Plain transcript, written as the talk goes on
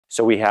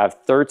So we have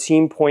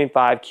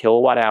 13.5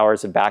 kilowatt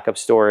hours of backup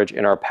storage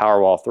in our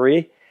Powerwall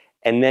 3.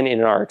 And then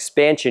in our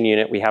expansion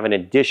unit, we have an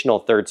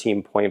additional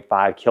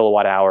 13.5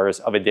 kilowatt hours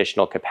of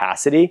additional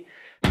capacity.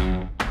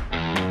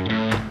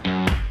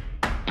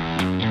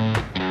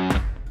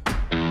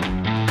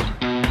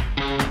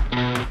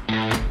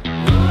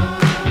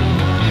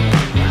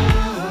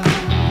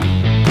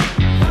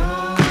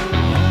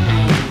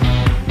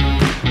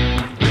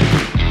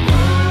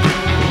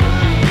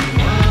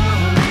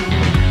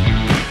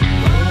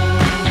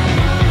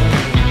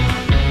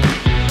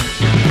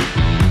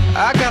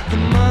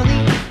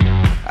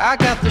 I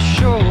got the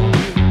show,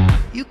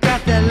 you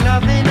got that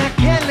loving I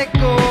can't let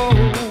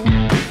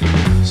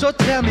go. So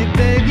tell me,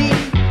 baby,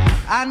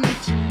 I need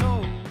to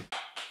know.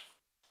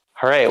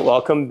 All right,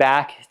 welcome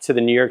back to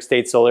the New York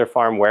State Solar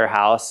Farm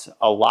warehouse.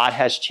 A lot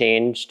has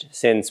changed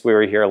since we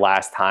were here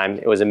last time.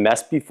 It was a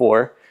mess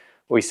before.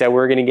 We said we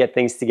were gonna get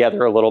things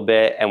together a little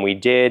bit, and we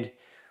did.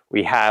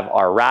 We have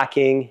our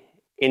racking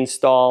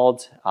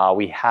installed.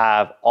 We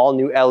have all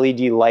new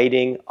LED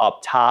lighting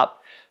up top.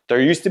 There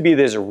used to be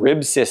this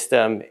rib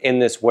system in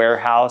this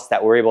warehouse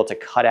that we're able to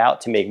cut out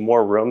to make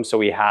more room. So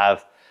we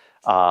have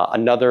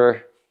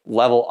another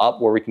level up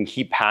where we can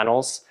keep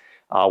panels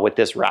with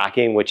this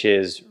racking, which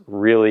is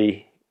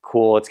really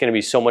cool. It's gonna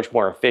be so much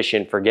more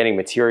efficient for getting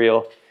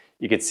material.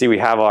 You can see we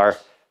have our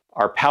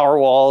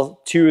Powerwall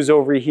 2s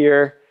over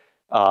here,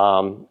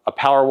 a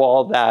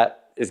Powerwall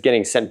that is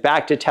getting sent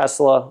back to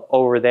Tesla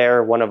over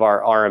there, one of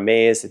our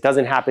RMAs. It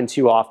doesn't happen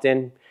too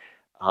often.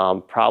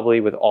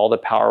 Probably with all the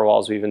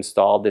Powerwalls we've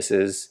installed, this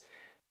is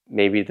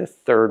maybe the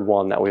third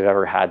one that we've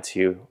ever had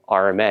to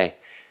RMA.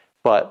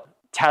 But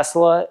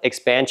Tesla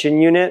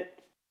expansion unit,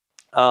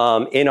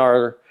 in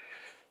our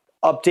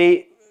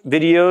update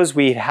videos,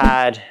 we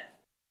had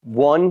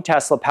one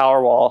Tesla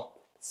Powerwall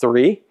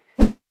 3,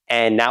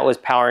 and that was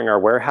powering our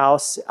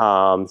warehouse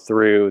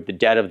through the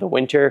dead of the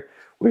winter.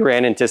 We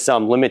ran into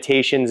some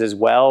limitations as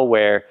well,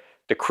 where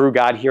the crew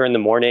got here in the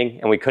morning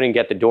and we couldn't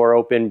get the door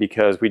open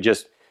because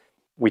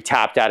we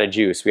tapped out of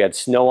juice. We had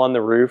snow on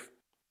the roof,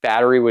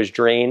 battery was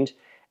drained,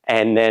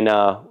 and then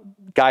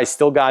guys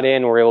still got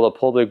in, were able to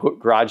pull the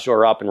garage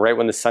door up, and right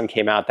when the sun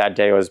came out that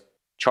day, I was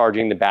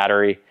charging the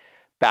battery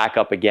back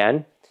up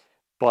again.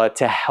 But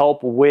to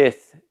help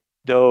with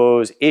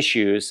those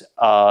issues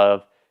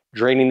of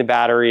draining the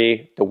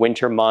battery, the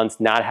winter months,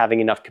 not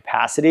having enough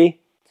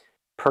capacity,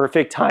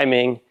 perfect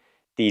timing,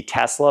 the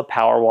Tesla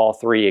Powerwall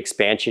 3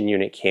 expansion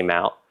unit came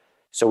out.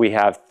 So we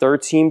have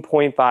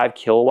 13.5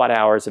 kilowatt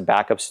hours of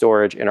backup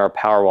storage in our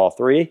Powerwall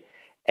 3.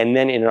 And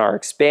then in our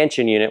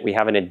expansion unit, we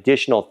have an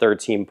additional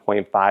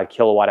 13.5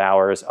 kilowatt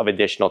hours of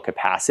additional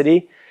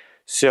capacity.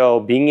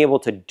 So being able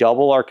to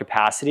double our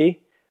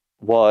capacity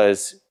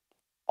was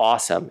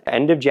awesome.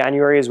 End of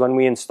January is when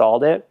we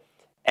installed it.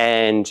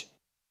 And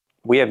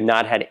we have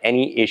not had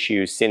any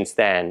issues since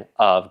then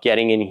of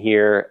getting in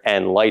here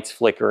and lights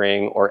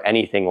flickering or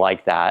anything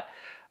like that.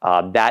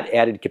 That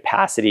added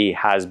capacity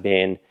has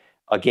been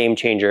a game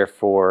changer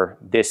for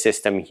this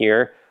system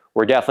here.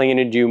 We're definitely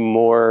gonna do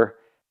more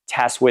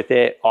tests with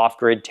it,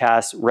 off-grid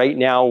tests. Right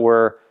now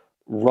we're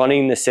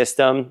running the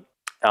system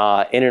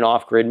in an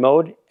off-grid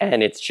mode,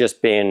 and it's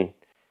just been,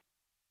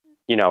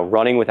 you know,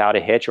 running without a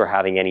hitch or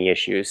having any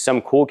issues.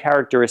 Some cool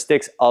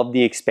characteristics of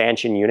the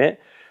expansion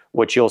unit,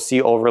 which you'll see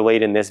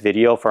overlaid in this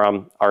video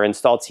from our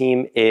install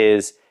team,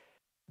 is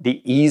the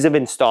ease of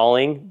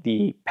installing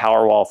the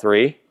Powerwall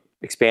 3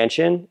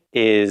 expansion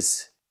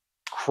is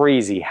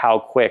crazy how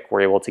quick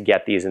we're able to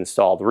get these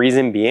installed.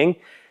 Reason being,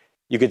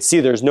 you could see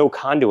there's no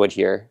conduit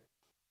here.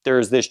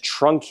 There's this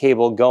trunk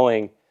cable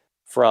going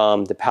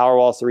from the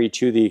Powerwall 3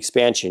 to the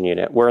expansion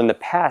unit, where in the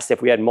past,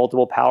 if we had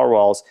multiple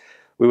Powerwalls,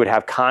 we would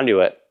have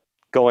conduit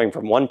going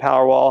from one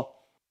Powerwall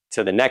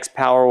to the next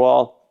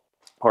Powerwall,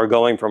 or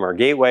going from our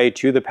gateway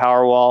to the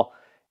Powerwall.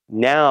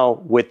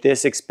 Now, with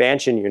this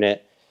expansion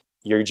unit,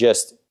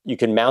 you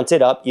can mount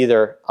it up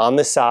either on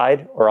the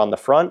side or on the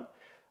front,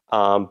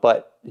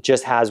 but it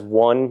just has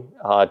one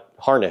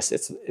harness.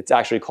 It's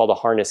actually called a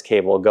harness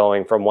cable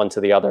going from one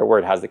to the other, where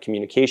it has the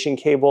communication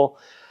cable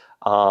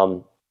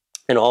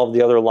and all of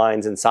the other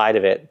lines inside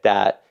of it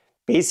that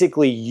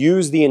basically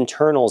use the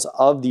internals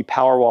of the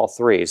Powerwall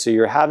 3. So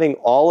you're having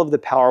all of the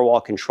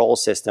Powerwall control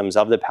systems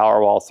of the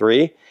Powerwall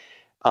 3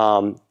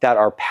 that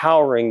are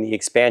powering the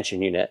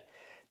expansion unit.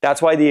 That's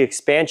why the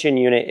expansion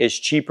unit is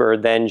cheaper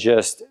than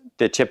just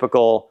the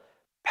typical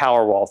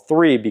Powerwall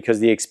 3, because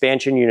the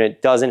expansion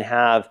unit doesn't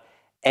have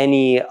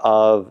any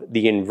of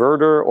the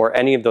inverter or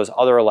any of those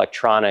other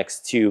electronics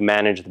to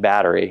manage the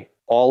battery.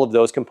 All of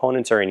those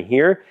components are in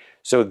here.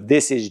 So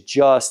this is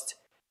just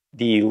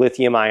the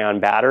lithium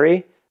ion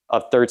battery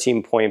of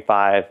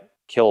 13.5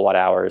 kilowatt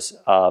hours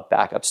of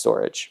backup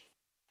storage.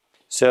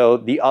 So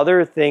the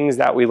other things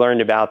that we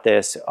learned about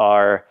this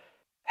are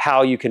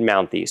how you can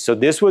mount these. So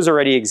this was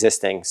already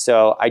existing.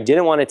 So I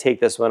didn't want to take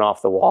this one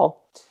off the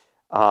wall.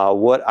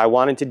 What I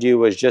wanted to do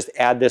was just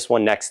add this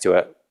one next to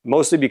it.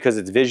 Mostly because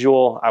it's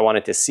visual. I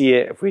wanted to see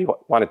it if we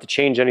wanted to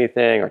change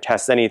anything or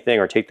test anything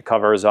or take the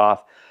covers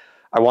off.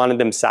 I wanted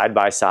them side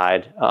by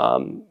side.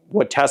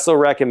 What Tesla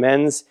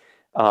recommends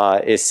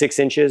is 6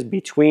 inches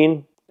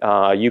between.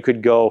 You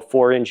could go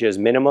 4 inches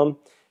minimum,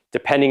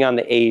 depending on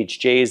the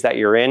AHJs that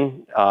you're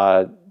in.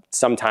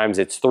 Sometimes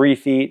it's 3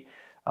 feet.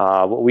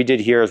 What we did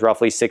here is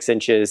roughly 6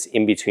 inches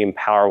in between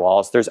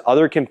Powerwalls. There's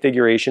other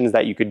configurations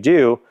that you could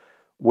do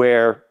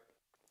where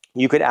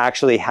you could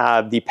actually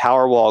have the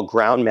Powerwall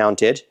ground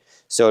mounted,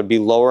 so it'd be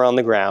lower on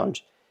the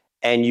ground,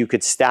 and you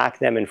could stack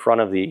them in front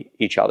of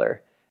each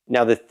other.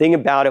 Now, the thing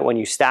about it, when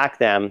you stack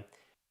them,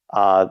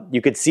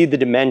 you could see the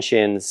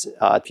dimensions.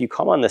 If you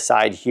come on the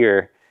side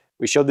here,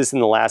 we showed this in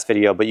the last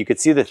video, but you could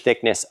see the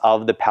thickness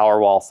of the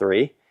Powerwall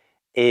 3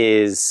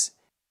 is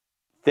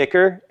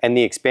thicker and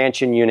the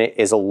expansion unit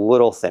is a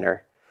little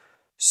thinner.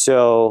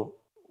 So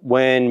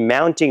when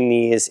mounting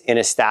these in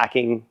a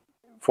stacking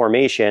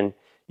formation,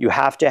 you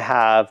have to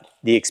have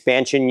the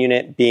expansion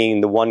unit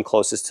being the one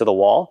closest to the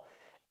wall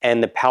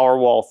and the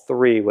Powerwall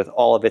 3 with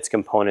all of its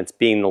components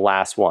being the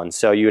last one.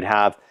 So you would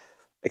have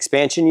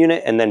expansion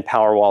unit and then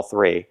Powerwall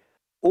 3,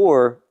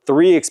 or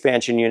 3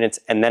 expansion units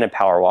and then a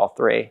Powerwall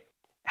 3.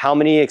 How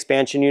many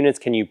expansion units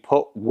can you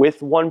put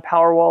with one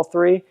Powerwall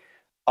 3?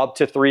 Up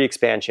to 3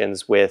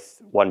 expansions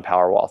with one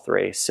Powerwall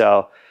 3.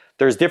 So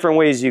there's different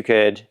ways you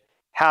could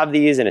have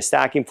these in a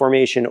stacking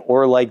formation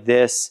or like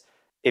this.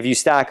 If you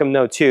stack them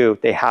though too,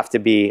 they have to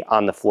be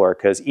on the floor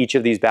because each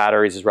of these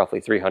batteries is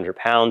roughly 300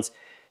 pounds.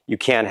 You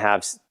can't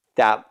have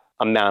that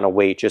amount of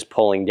weight just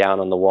pulling down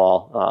on the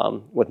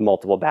wall with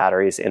multiple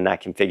batteries in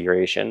that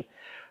configuration.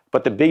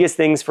 But the biggest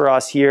things for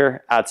us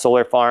here at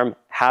Solar Farm,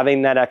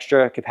 having that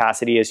extra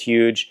capacity is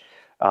huge.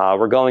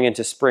 We're going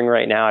into spring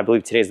right now. I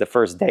believe today's the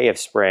first day of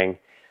spring.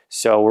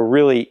 So we're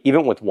really,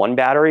 even with one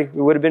battery,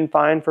 we would have been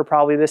fine for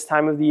probably this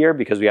time of the year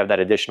because we have that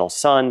additional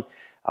sun.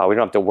 We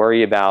don't have to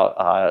worry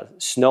about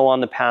snow on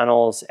the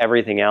panels,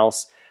 everything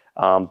else.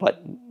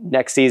 But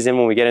next season,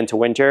 when we get into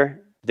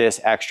winter,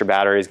 this extra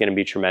battery is going to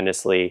be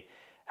tremendously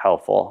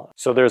helpful.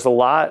 So there's a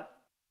lot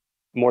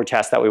more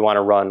tests that we want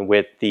to run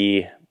with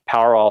the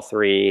Powerwall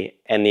 3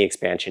 and the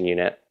expansion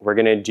unit. We're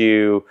going to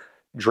do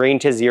drain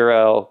to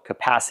zero,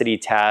 capacity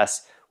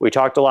tests. We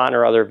talked a lot in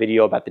our other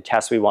video about the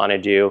tests we want to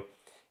do.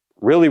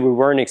 Really, we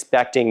weren't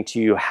expecting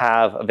to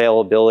have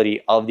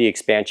availability of the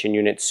expansion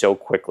unit so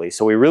quickly.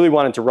 So we really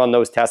wanted to run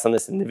those tests on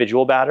this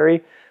individual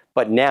battery,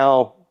 but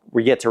now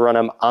we get to run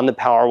them on the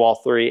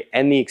Powerwall 3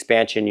 and the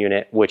expansion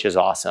unit, which is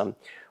awesome.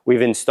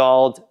 We've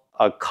installed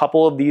a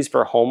couple of these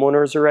for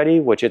homeowners already,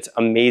 which it's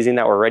amazing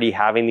that we're already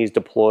having these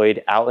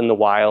deployed out in the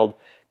wild.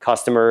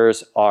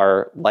 Customers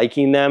are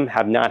liking them,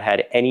 have not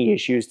had any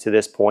issues to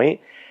this point.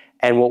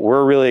 And what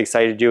we're really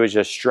excited to do is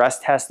just stress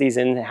test these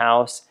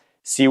in-house,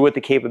 see what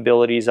the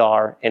capabilities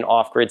are in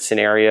off-grid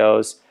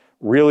scenarios,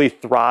 really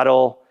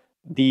throttle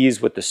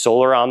these with the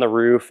solar on the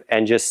roof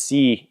and just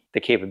see the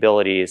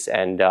capabilities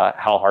and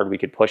how hard we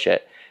could push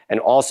it. And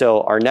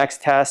also our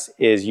next test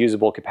is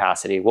usable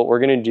capacity. What we're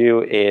gonna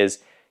do is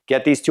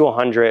get these to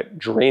 100,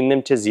 drain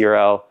them to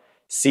 0,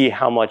 see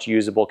how much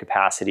usable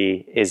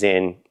capacity is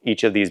in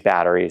each of these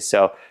batteries.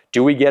 So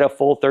do we get a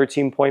full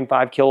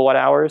 13.5 kilowatt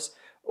hours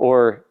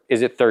or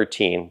is it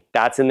 13?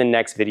 That's in the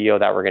next video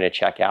that we're gonna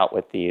check out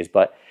with these.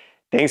 But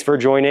thanks for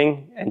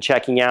joining and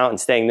checking out and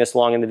staying this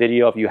long in the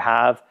video if you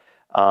have.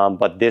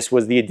 But this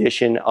was the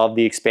addition of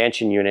the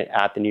expansion unit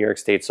at the New York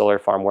State Solar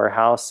Farm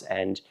warehouse.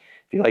 And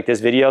if you like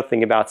this video,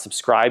 think about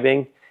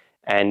subscribing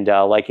and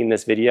liking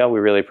this video. We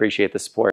really appreciate the support.